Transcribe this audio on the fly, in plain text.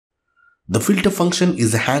The filter function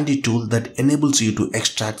is a handy tool that enables you to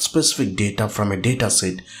extract specific data from a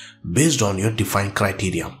dataset based on your defined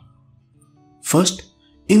criteria. First,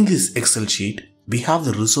 in this Excel sheet, we have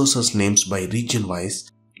the resources names by region wise.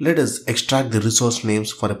 Let us extract the resource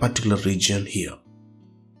names for a particular region here.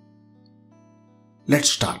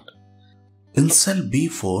 Let's start. In cell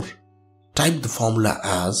B4, type the formula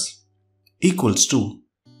as equals to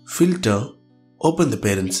filter, open the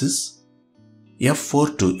parenthesis,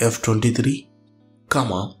 F4 to F23,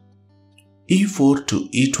 comma, E4 to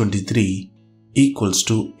E23 equals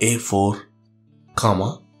to A4,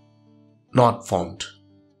 comma, not found,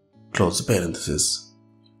 close the parenthesis.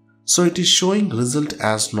 So it is showing result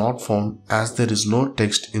as not found as there is no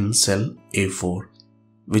text in cell A4,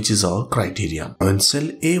 which is our criteria. Now in cell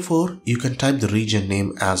A4, you can type the region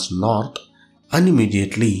name as North, and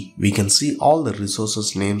immediately we can see all the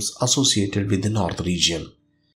resources names associated with the North region.